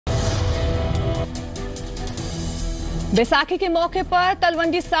वैसाखी के मौके पर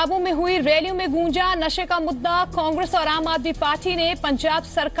तलवंडी साबो में हुई रैलियों में गूंजा नशे का मुद्दा। कांग्रेस और आम आदमी पार्टी ने पंजाब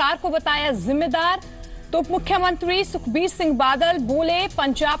सरकार को बताया जिम्मेदार। तो उप मुख्यमंत्री सुखबीर सिंह बादल बोले,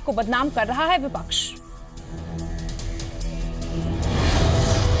 पंजाब को बदनाम कर रहा है विपक्ष।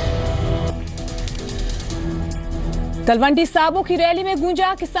 तलवंडी साबो की रैली में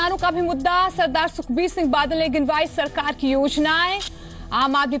गूंजा किसानों का भी मुद्दा। सरदार सुखबीर सिंह बादल ने गिनवाई सरकार की योजनाएं।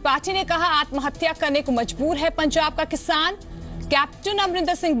 आम आदमी पार्टी ने कहा, आत्महत्या करने को मजबूर है पंजाब का किसान। कैप्टन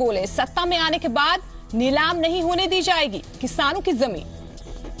अमरिंदर सिंह बोले, सत्ता में आने के बाद नीलाम नहीं होने दी जाएगी किसानों की जमीन।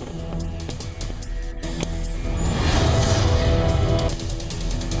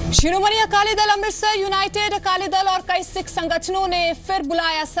 शिरोमणि अकाली दल अमृतसर यूनाइटेड अकाली दल और कई सिख संगठनों ने फिर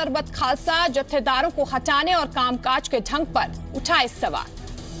बुलाया सरबत खालसा। जत्थेदारों को हटाने और कामकाज के ढंग पर उठाए सवाल।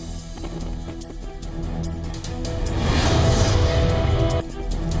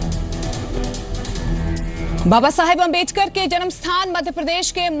 बाबा साहेब अंबेडकर के जन्म स्थान मध्य प्रदेश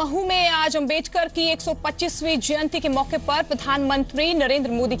के महू में आज अंबेडकर की 125वीं जयंती के मौके पर प्रधानमंत्री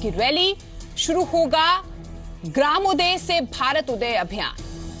नरेंद्र मोदी की रैली। शुरू होगा ग्रामोदय से भारत उदय अभियान।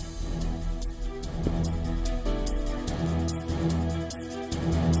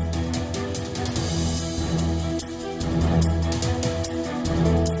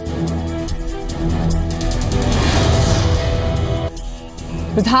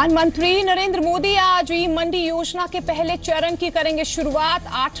 प्रधानमंत्री नरेंद्र मोदी आज ई मंडी योजना के पहले चरण की करेंगे शुरुआत।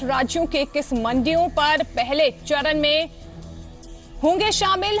 8 राज्यों के 21 मंडियों पर पहले चरण में होंगे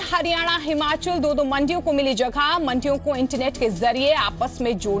शामिल। हरियाणा हिमाचल 2-2 मंडियों को मिली जगह। मंडियों को इंटरनेट के जरिए आपस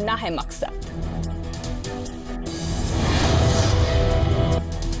में जोड़ना है मकसद।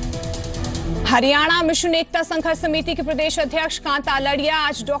 हरियाणा मिशन एकता संघर्ष समिति के प्रदेश अध्यक्ष कांता लड़िया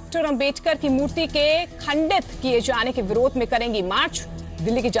आज डॉक्टर अंबेडकर की मूर्ति के खंडित किए जाने के विरोध में करेंगी मार्च।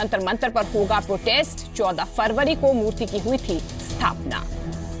 दिल्ली के जंतर मंतर पर होगा प्रोटेस्ट। 14 फरवरी को मूर्ति की हुई थी स्थापना।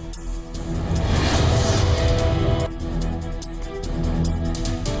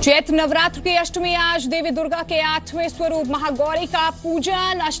 चैत्र नवरात्र की अष्टमी आज देवी दुर्गा के 8वें स्वरूप महागौरी का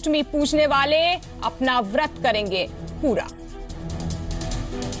पूजन। अष्टमी पूजने वाले अपना व्रत करेंगे पूरा।